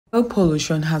Oil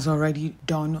pollution has already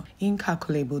done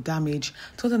incalculable damage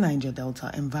to the Niger Delta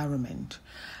environment,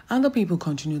 and the people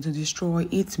continue to destroy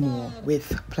it more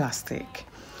with plastic.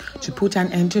 To put an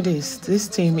end to this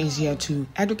team is here to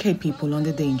educate people on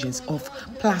the dangers of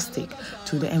plastic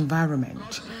to the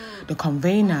environment. The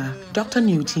convener, Dr.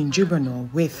 Newton Jubanor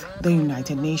with the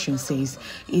United Nations, says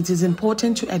it is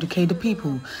important to educate the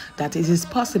people that it is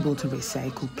possible to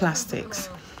recycle plastics.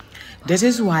 This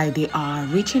is why they are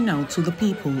reaching out to the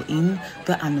people in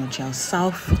the Aniocha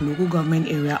South local government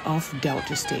area of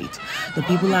Delta State. The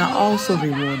people are also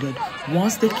rewarded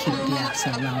once they keep their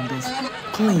surroundings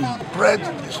clean. Spread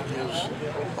this news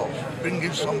of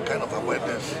bringing some kind of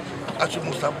awareness. As you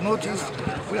must have noticed,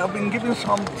 we have been giving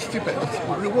some stipends,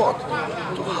 reward,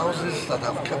 to houses that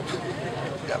have kept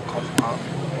their compound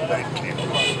very clean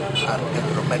and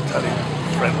environmentally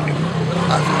friendly,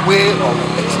 as a way of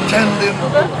extending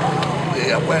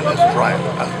the awareness drive,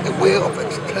 as a way of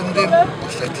extending the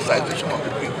sensitization of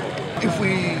the people.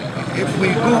 If we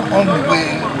go on the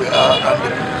way we are and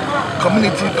the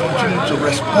community continue to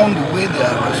respond the way they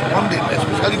are responding,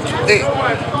 especially today,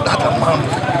 that amount,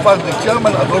 in fact the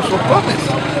chairman has also promised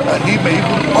that he may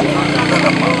even up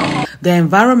that amount. The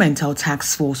Environmental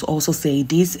Task Force also say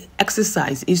this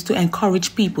exercise is to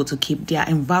encourage people to keep their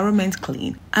environment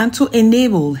clean and to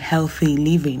enable healthy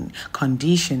living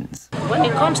conditions. When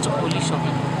it comes to pollution,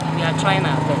 we are trying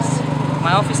our best.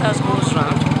 My officers goes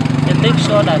around and make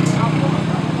sure that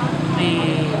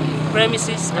the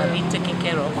premises are being taken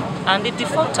care of, and the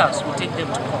defaulters will take them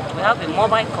to court. We have a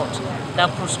mobile court that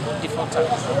prosecutes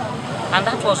defaulters, and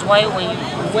that was why when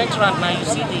you went around now you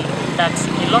see that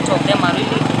a lot of them are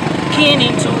really keen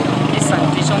into this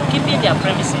sanitation, keeping their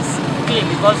premises clean,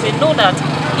 because they know that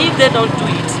if they don't do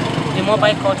it, the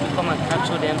mobile court will come and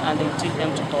capture them and they will take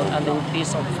them to court and they will pay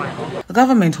some fine. The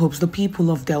government hopes the people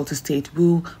of Delta State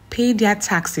will pay their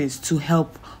taxes to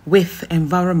help with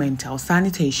environmental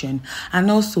sanitation and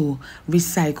also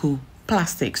recycle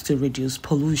plastics to reduce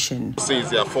pollution. Say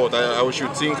it's their fault. I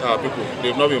should think people,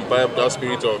 they've not been imbibed that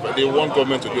spirit of they want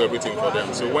government to do everything for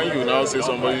them. So when you now say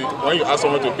when you ask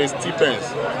someone to pay stipends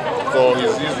for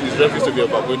his refuse to be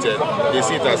evacuated, they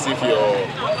see it as if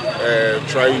you're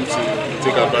trying to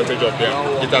take advantage of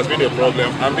them. It has been a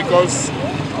problem, and because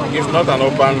it's not an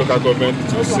urban local government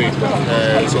to say,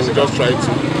 so we just try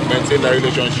to maintain that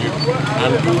relationship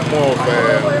and do more of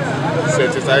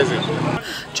sensitizing.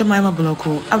 Jemima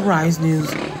Bolokor, Arise News,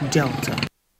 Delta.